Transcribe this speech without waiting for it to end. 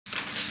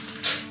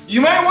You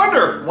might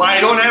wonder why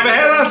I don't have a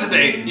hat on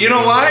today. You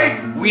know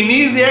why? We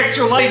need the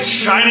extra light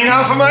shining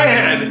off of my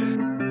head.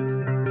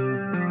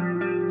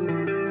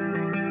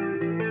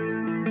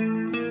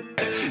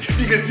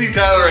 If you can see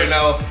Tyler right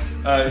now,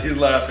 he's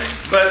laughing.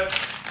 But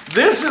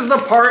this is the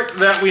part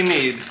that we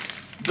need.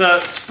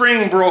 The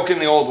spring broke in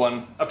the old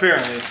one,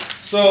 apparently.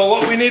 So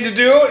what we need to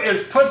do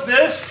is put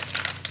this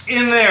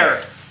in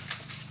there.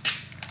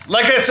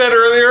 Like I said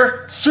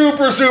earlier,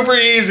 super, super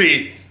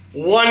easy.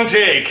 One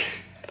take.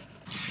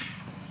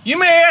 You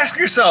may ask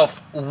yourself,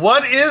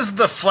 what is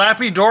the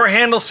flappy door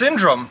handle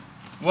syndrome?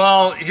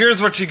 Well,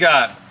 here's what you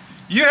got.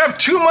 You have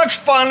too much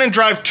fun and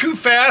drive too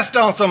fast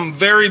down some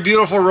very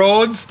beautiful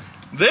roads.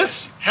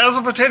 This has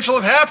a potential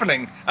of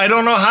happening. I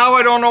don't know how,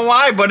 I don't know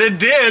why, but it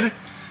did.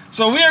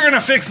 So we are gonna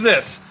fix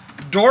this.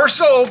 Door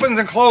still opens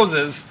and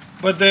closes,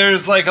 but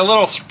there's like a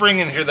little spring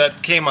in here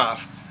that came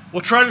off.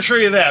 We'll try to show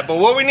you that, but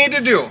what we need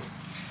to do,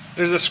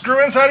 there's a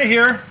screw inside of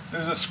here,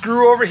 there's a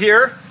screw over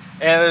here,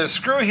 and there's a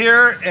screw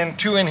here and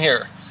two in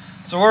here.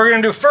 So what we're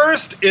gonna do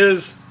first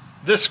is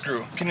this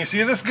screw. Can you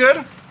see this good?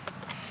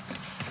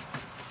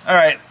 All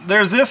right,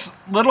 there's this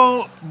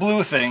little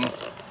blue thing.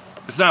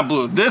 It's not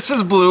blue. This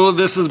is blue,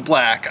 this is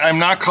black. I'm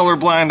not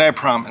colorblind, I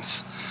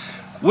promise.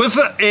 With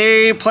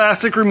a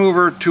plastic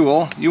remover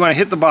tool, you wanna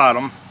hit the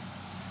bottom,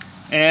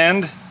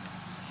 and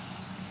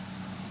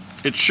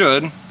it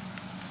should.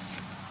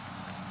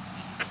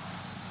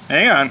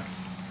 Hang on.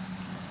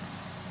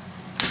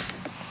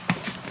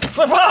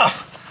 Flip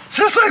off,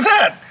 just like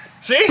that.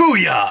 See?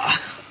 Booyah!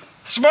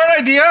 Smart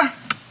idea.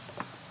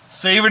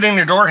 Save it in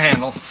your door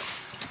handle. All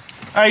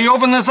right, you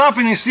open this up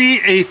and you see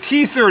a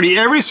T30.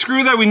 Every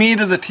screw that we need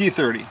is a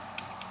T30.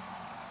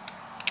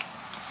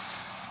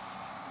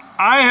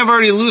 I have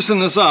already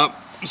loosened this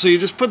up, so you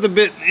just put the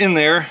bit in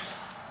there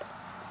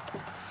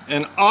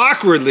and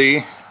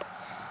awkwardly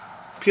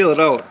peel it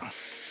out.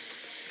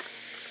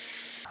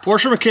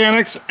 Porsche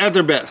mechanics at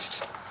their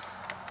best.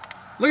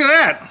 Look at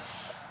that.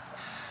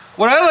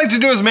 What I like to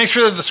do is make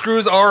sure that the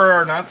screws are or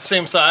are not the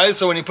same size,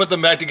 so when you put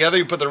them back together,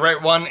 you put the right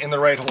one in the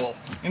right hole.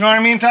 You know what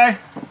I mean, Ty?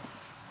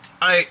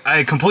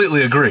 I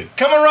completely agree.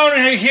 Come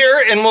around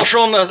here and we'll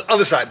show them the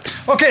other side.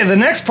 Okay, the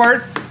next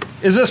part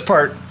is this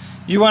part.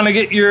 You want to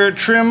get your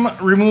trim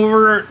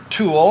remover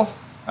tool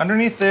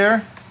underneath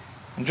there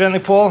and gently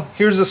pull.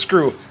 Here's the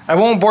screw. I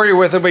won't bore you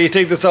with it, but you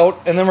take this out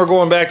and then we're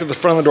going back to the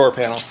front of the door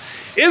panel.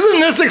 Isn't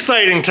this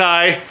exciting,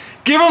 Ty?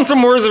 Give them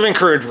some words of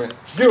encouragement.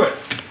 Do it.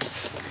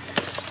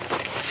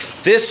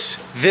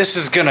 This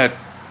is gonna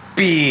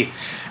be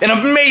an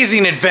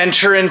amazing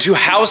adventure into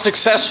how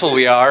successful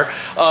we are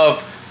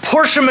of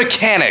Porsche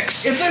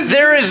mechanics.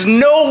 There is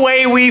no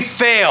way we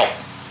fail.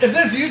 If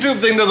this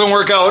YouTube thing doesn't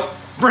work out,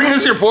 bring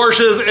us your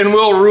Porsches and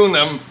we'll ruin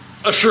them,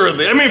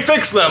 assuredly. I mean,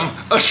 fix them,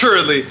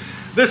 assuredly.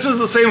 This is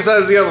the same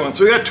size as the other one.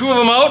 So we got two of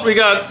them out, we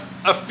got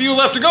a few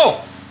left to go.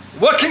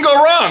 What can go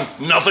wrong?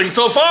 Nothing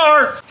so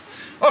far.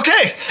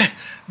 Okay,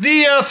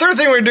 the third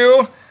thing we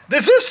do,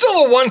 this is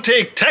still a one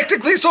take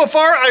technically so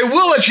far. I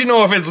will let you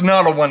know if it's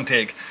not a one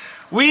take.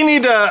 We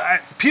need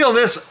to peel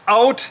this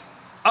out,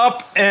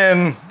 up,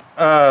 and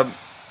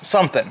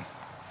something.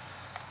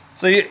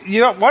 So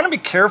you want to be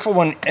careful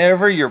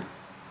whenever you're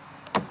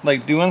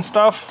like doing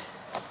stuff.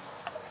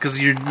 Because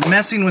you're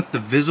messing with the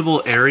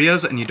visible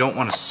areas and you don't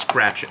want to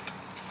scratch it.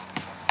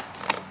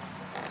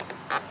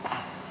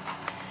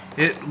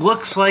 It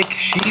looks like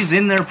she's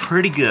in there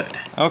pretty good.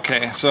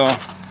 Okay, so,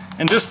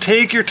 and just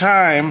take your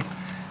time.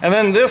 And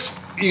then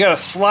this, you gotta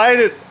slide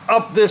it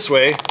up this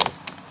way,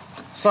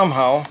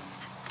 somehow.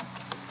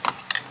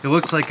 It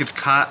looks like it's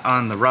caught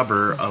on the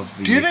rubber of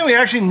the... Do you think we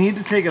actually need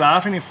to take it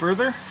off any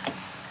further?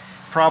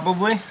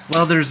 Probably.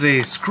 Well, there's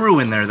a screw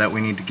in there that we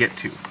need to get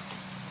to.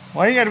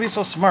 Why do you gotta be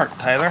so smart,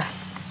 Tyler?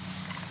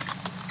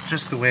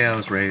 Just the way I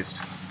was raised.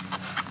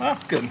 Well,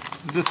 good.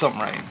 You did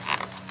something right.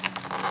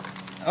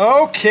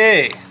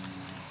 Okay.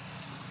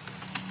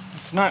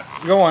 It's not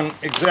going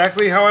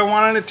exactly how I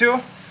wanted it to.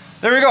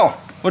 There we go.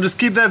 We'll just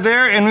keep that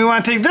there, and we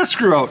want to take this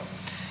screw out.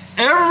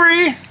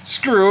 Every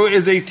screw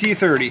is a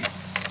T30.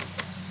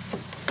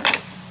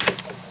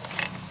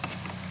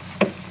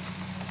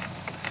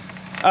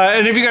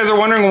 And if you guys are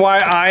wondering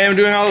why I am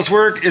doing all this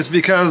work, it's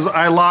because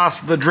I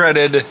lost the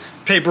dreaded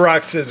paper,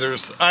 rock,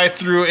 scissors. I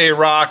threw a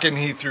rock and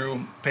he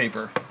threw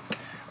paper.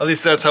 At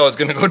least that's how it's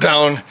going to go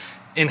down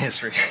in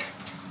history.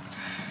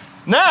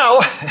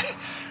 Now,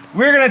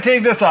 we're going to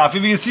take this off.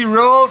 If you can see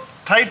real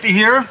tight to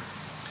here,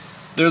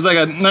 there's like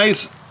a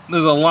nice...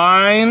 There's a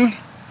line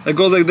that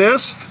goes like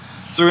this.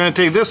 So we're gonna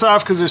take this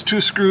off because there's two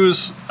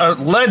screws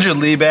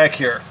allegedly back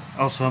here.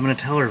 Also, I'm gonna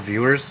tell our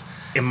viewers,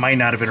 it might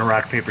not have been a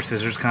rock, paper,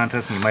 scissors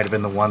contest and you might have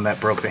been the one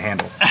that broke the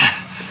handle.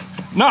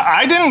 No,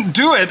 I didn't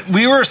do it.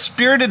 We were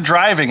spirited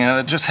driving and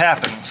it just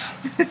happens.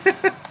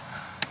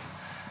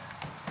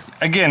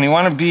 Again, you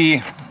wanna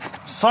be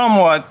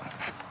somewhat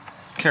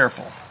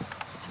careful.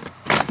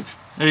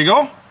 There you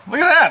go.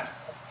 Look at that.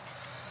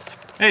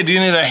 Hey, do you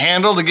need a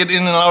handle to get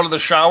in and out of the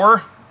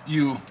shower?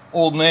 You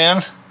old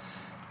man.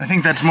 I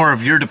think that's more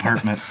of your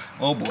department.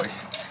 Oh boy.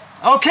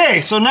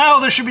 Okay, so now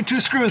there should be two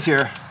screws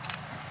here.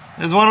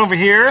 There's one over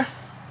here.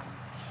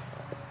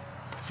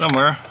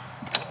 Somewhere.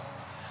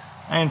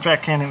 I in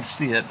fact can't even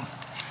see it.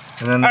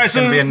 And then there's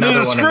going to be another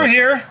there's a one. screw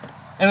here,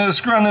 and there's a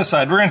screw on this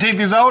side. We're going to take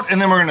these out,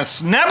 and then we're going to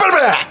snap it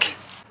back.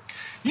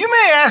 You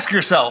may ask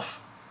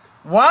yourself,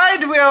 why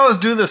do we always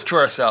do this to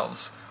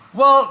ourselves?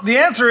 Well, the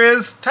answer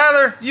is,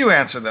 Tyler, you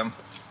answer them.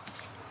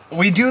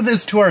 We do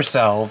this to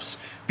ourselves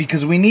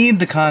because we need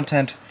the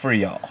content for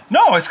y'all.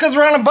 No, it's because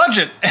we're on a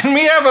budget, and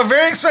we have a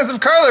very expensive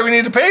car that we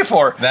need to pay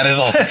for. That is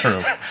also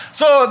true.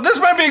 So this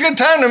might be a good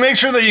time to make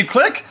sure that you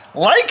click,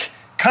 like,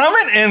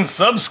 comment, and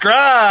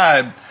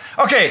subscribe.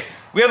 Okay,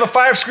 we have the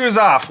 5 screws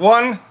off.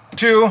 1,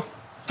 2,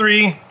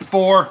 3,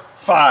 4,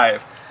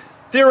 5.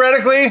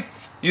 Theoretically,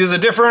 use a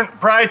different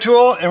pry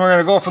tool, and we're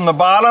gonna go from the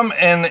bottom,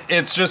 and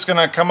it's just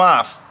gonna come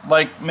off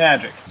like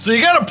magic. So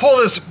you gotta pull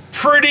this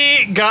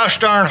pretty gosh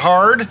darn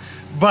hard,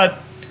 but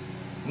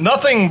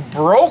nothing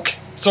broke,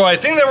 so I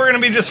think that we're gonna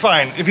be just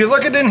fine. If you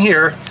look at in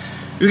here,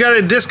 you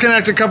gotta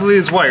disconnect a couple of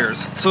these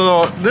wires.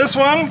 So this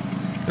one,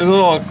 there's a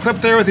little clip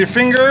there with your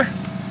finger.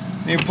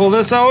 You pull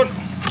this out.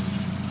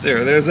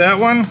 There's that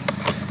one.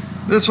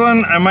 This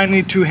one I might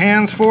need 2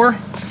 hands for.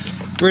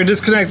 We're gonna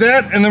disconnect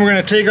that, and then we're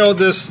gonna take out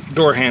this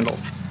door handle.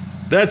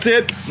 That's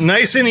it,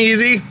 nice and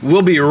easy.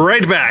 We'll be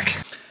right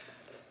back.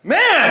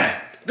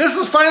 Man, this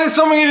is finally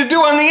something you need to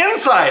do on the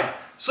inside.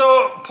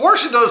 So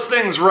Porsche does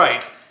things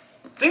right.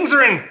 Things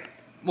are in,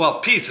 well,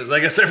 pieces. I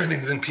guess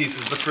everything's in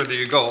pieces the further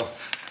you go.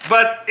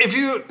 But if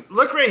you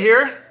look right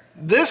here,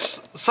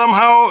 this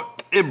somehow,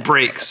 it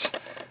breaks.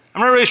 I'm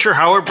not really sure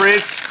how it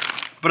breaks,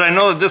 but I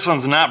know that this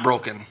one's not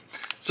broken.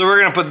 So we're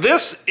gonna put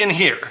this in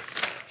here.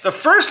 The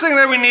first thing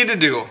that we need to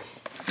do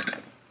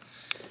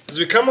is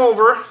we come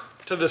over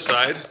to this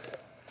side,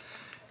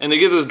 and to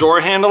get this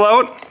door handle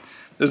out,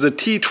 there's a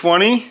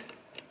T20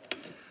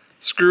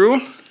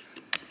 screw.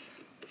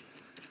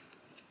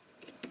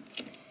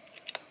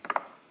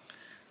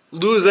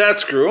 Lose that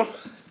screw.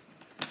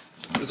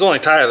 It's only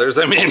Tyler's,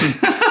 I mean.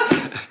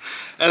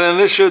 And then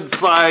this should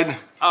slide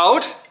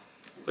out.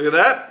 Look at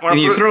that. And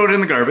you throw it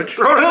in the garbage.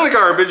 Throw it in the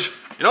garbage.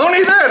 You don't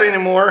need that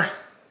anymore.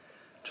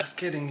 Just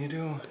kidding, you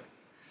do.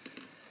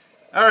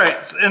 All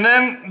right, and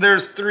then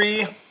there's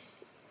 3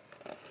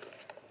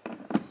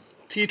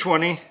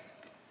 T20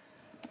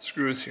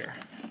 screws here.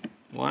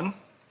 1,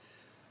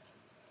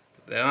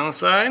 put that on the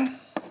side.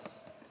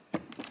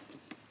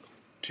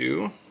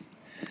 2.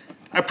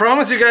 I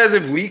promise you guys,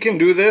 if we can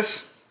do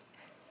this,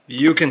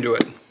 you can do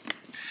it.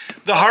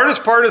 The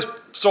hardest part is,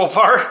 so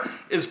far,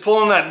 is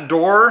pulling that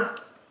door,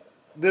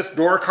 this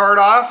door card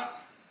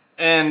off,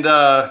 and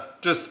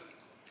just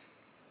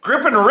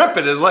grip and rip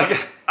it is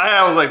like I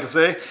always like to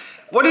say.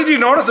 What did you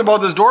notice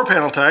about this door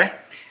panel, Ty?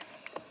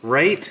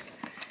 Right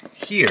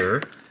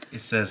here,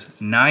 it says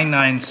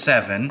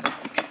 997,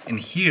 and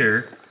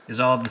here is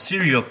all the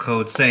serial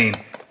code saying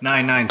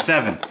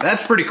 997.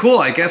 That's pretty cool.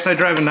 I guess I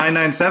drive a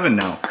 997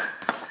 now.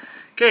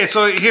 Okay,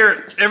 so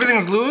here,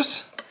 everything's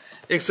loose,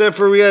 except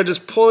for we gotta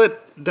just pull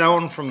it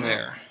down from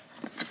there.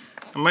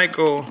 I might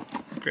go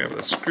grab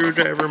a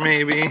screwdriver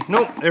maybe.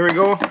 Nope, there we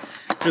go.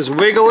 Just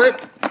wiggle it.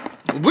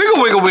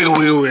 Wiggle, wiggle, wiggle,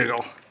 wiggle,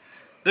 wiggle.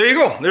 There you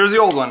go, there's the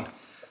old one.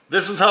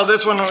 This is how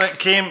this one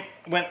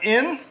went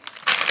in.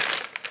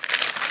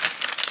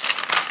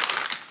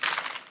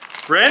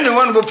 Brand new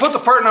one, we'll put the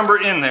part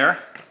number in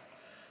there.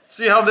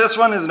 See how this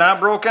one is not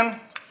broken?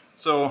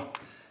 So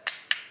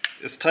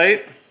it's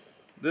tight.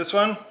 This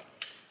one,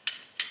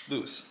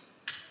 loose.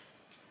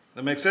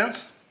 That make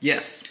sense?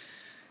 Yes.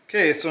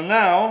 Okay, so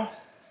now,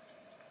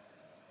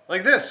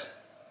 like this,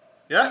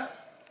 yeah?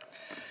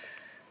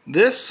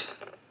 This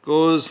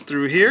goes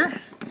through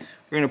here.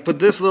 We're gonna put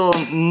this little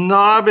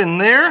knob in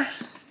there,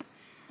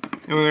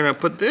 and we're gonna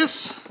put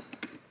this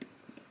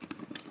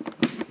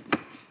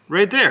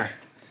right there.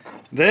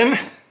 Then,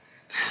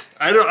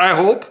 I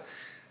hope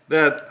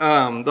that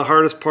the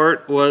hardest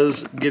part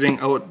was getting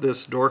out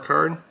this door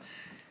card,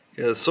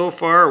 because so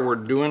far we're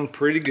doing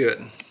pretty good.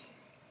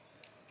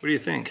 What do you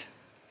think?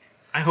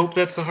 I hope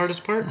that's the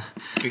hardest part,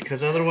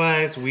 because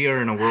otherwise we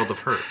are in a world of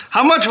hurt.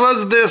 How much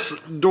was this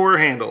door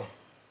handle?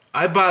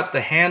 I bought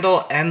the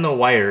handle and the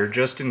wire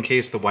just in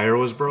case the wire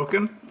was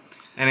broken,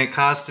 and it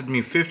costed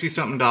me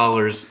 $50-something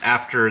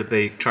after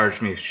they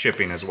charged me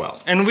shipping as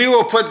well. And we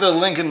will put the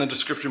link in the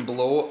description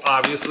below,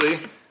 obviously.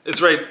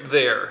 It's right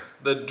there.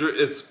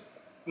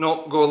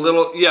 No, go a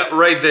little, yeah,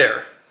 right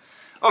there.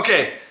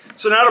 Okay,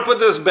 so now to put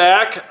this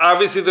back,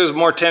 obviously there's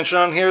more tension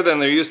on here than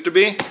there used to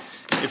be.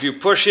 If you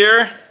push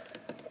here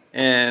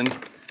and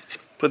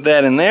put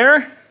that in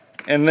there,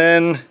 and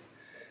then,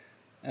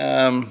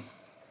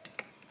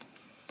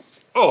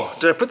 oh,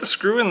 did I put the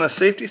screw in the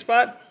safety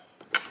spot?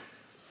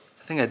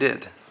 I think I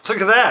did.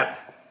 Look at that.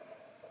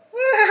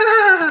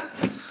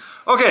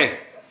 Okay,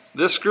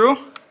 this screw,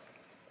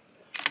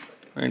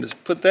 we're gonna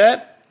just put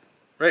that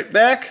right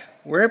back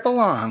where it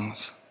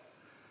belongs.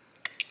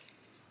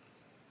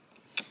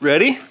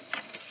 Ready?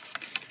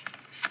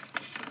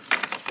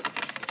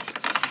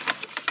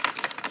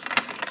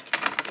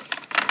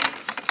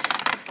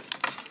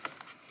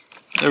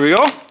 There we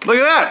go. Look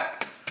at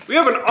that. We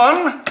have an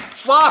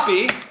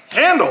unfloppy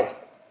handle.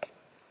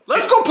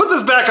 Let's go put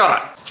this back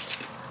on.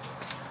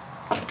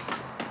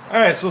 All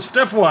right, so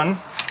step one.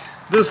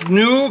 This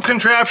new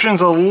contraption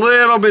is a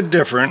little bit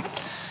different,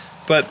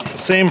 but the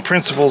same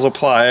principles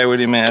apply, I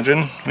would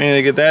imagine. We need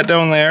to get that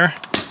down there,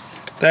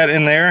 that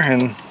in there,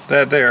 and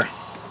that there.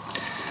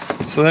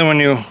 So then when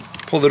you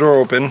pull the door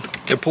open,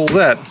 it pulls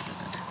that.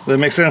 Does that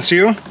make sense to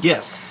you?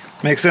 Yes.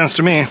 Makes sense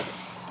to me.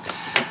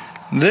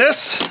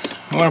 This,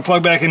 I want to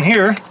plug back in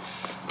here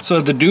so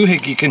that the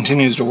doohickey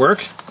continues to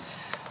work.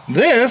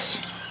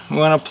 This, we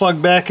want to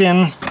plug back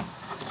in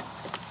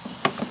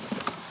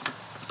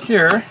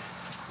here.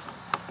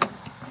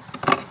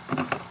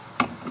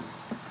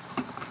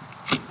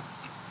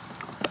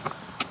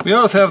 We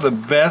always have the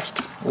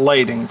best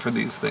lighting for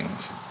these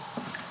things.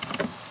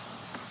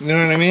 You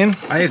know what I mean?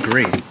 I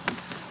agree.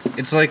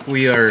 It's like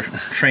we are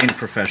trained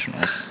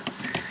professionals.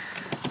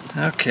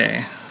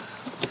 Okay.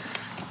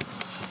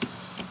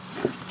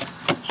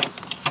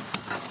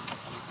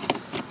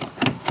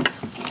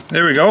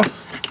 There we go.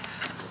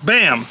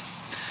 Bam!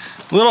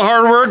 A little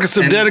hard work,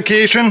 some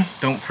dedication.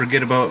 Don't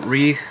forget about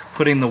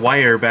putting the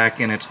wire back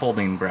in its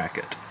holding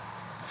bracket.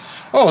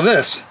 Oh,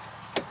 this.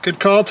 Good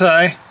call,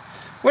 Ty.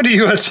 What are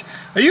you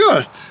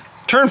a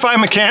turn 5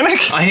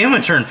 mechanic? I am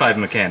a turn 5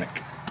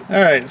 mechanic.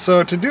 Alright,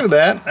 so to do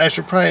that, I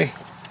should probably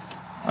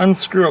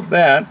unscrew up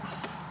that.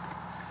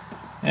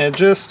 And it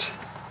just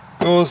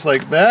goes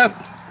like that.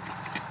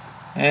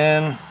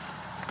 And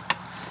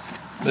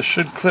this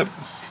should clip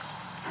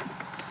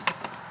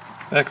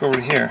back over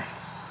to here.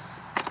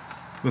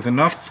 With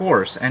enough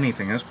force,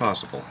 anything is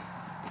possible.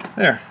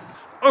 There.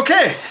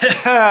 Okay.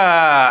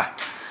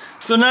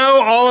 So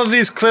now all of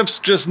these clips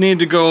just need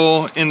to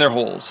go in their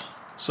holes.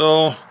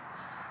 So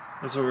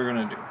that's what we're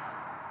gonna do.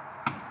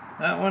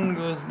 That one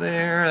goes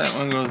there, that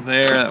one goes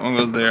there, that one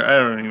goes there. I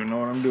don't even know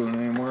what I'm doing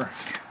anymore.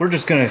 We're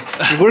gonna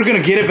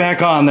get it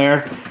back on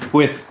there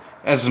with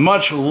as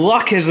much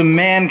luck as a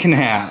man can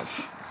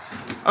have.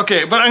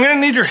 Okay, but I'm gonna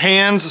need your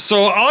hands.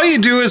 So all you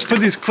do is put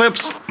these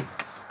clips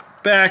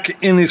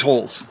back in these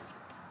holes.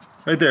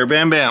 Right there,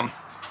 bam, bam.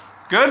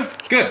 Good?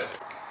 Good.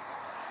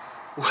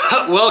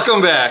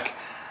 Welcome back.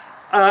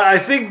 I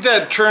think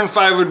that Turn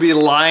 5 would be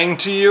lying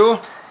to you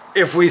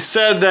if we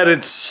said that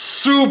it's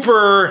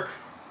super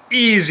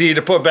easy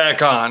to put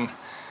back on.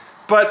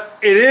 But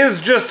it is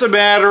just a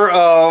matter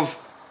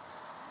of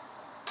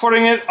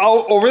putting it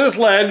out over this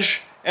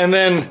ledge and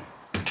then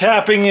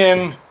tapping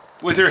in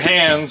with your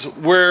hands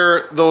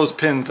where those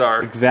pins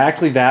are.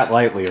 Exactly that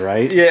lightly,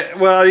 right? Yeah,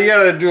 well, you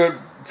gotta do it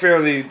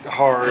fairly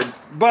hard,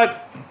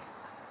 but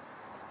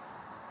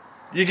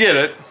you get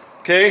it,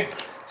 okay?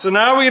 So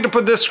now we get to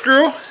put this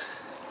screw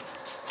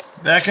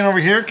back in over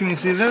here. Can you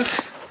see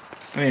this?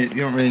 I mean, you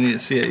don't really need to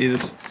see it. You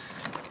just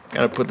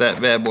gotta put that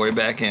bad boy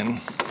back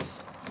in.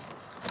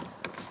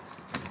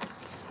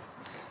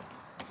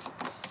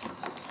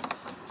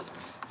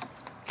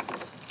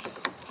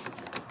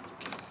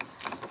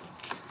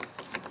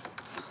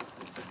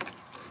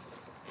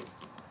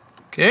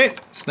 Okay,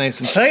 it's nice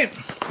and tight.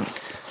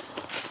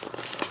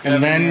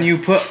 And then you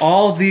put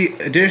all the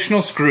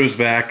additional screws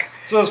back.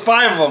 So there's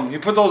 5 of them. You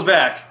put those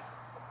back.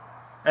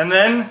 And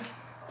then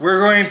we're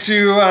going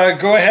to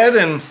go ahead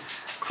and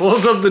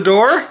close up the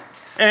door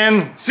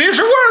and see if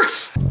it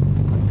works.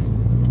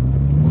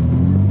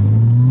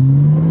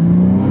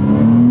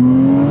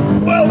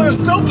 Well, there's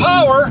still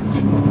power.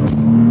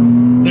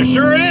 There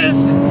sure is.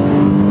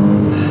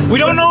 We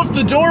don't know if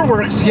the door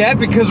works yet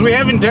because we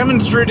haven't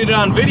demonstrated it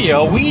on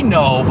video. We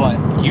know,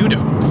 but you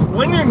don't.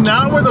 When you're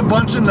not with a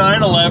bunch of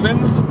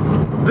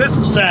 911s, this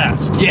is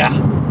fast. Yeah.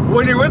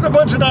 When you're with a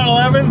bunch of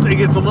 911s, it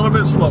gets a little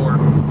bit slower.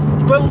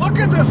 But look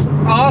at this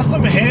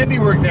awesome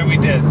handiwork that we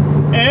did.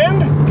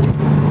 And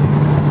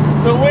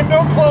the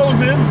window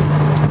closes,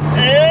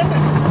 and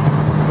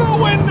the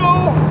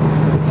window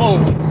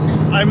closes.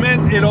 I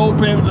meant it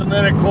opens and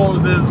then it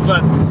closes,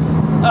 but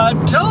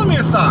tell them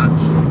your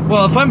thoughts.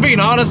 Well, if I'm being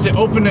honest, it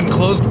opened and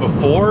closed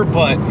before,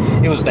 but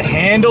it was the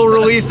handle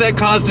release that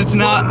caused it to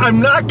not. Well, I'm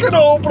not going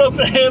to open up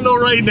the handle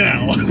right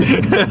now.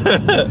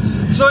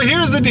 So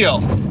here's the deal.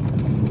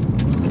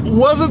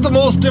 Was it the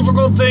most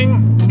difficult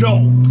thing?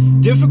 No.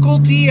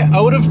 Difficulty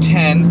out of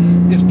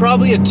 10 is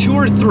probably a 2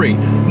 or 3.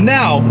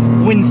 Now,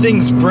 when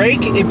things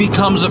break, it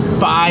becomes a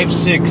 5,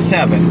 6,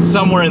 7,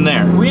 somewhere in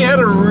there. We had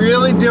a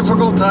really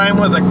difficult time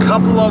with a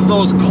couple of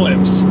those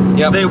clips.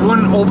 Yep. They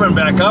wouldn't open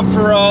back up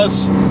for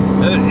us.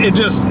 It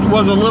just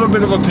was a little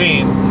bit of a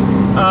pain.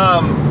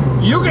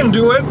 You can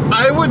do it.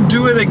 I would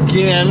do it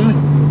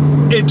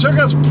again. It took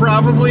us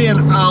probably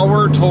an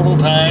hour total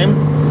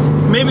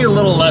time. Maybe a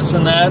little less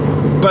than that.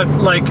 But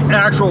like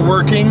actual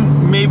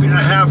working, maybe a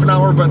half an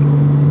hour, but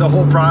the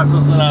whole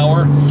process an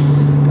hour.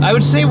 I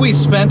would say we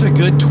spent a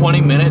good 20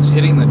 minutes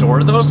hitting the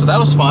door though, so that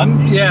was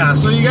fun. Yeah,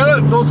 so you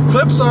gotta, those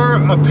clips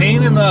are a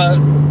pain in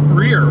the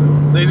rear.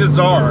 They just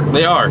are.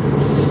 They are.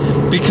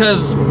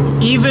 Because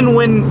even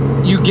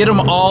when you get them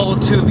all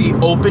to the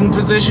open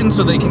position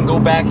so they can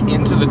go back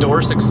into the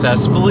door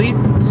successfully,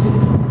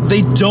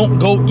 they don't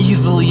go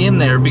easily in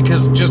there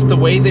because just the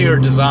way they are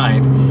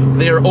designed,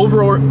 they are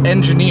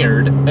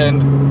over-engineered,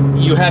 and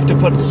you have to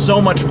put so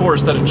much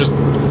force that it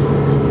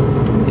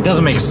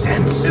doesn't make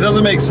sense. It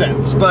doesn't make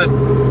sense, but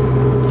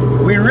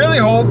we really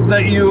hope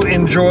that you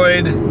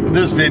enjoyed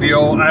this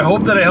video. I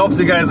hope that it helps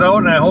you guys out,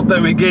 and I hope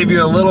that we gave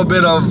you a little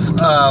bit of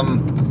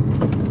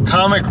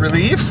comic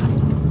relief.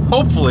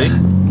 Hopefully.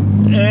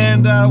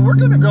 And we're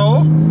gonna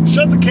go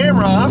shut the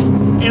camera off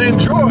and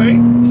enjoy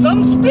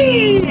some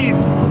speed.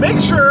 Make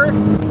sure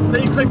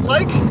that you click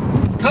like,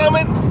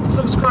 comment,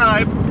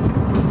 subscribe.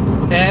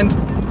 And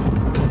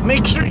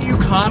make sure you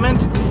comment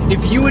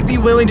if you would be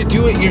willing to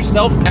do it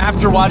yourself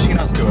after watching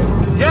us do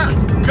it. Yeah,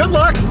 good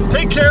luck.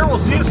 Take care. We'll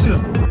see you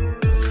soon.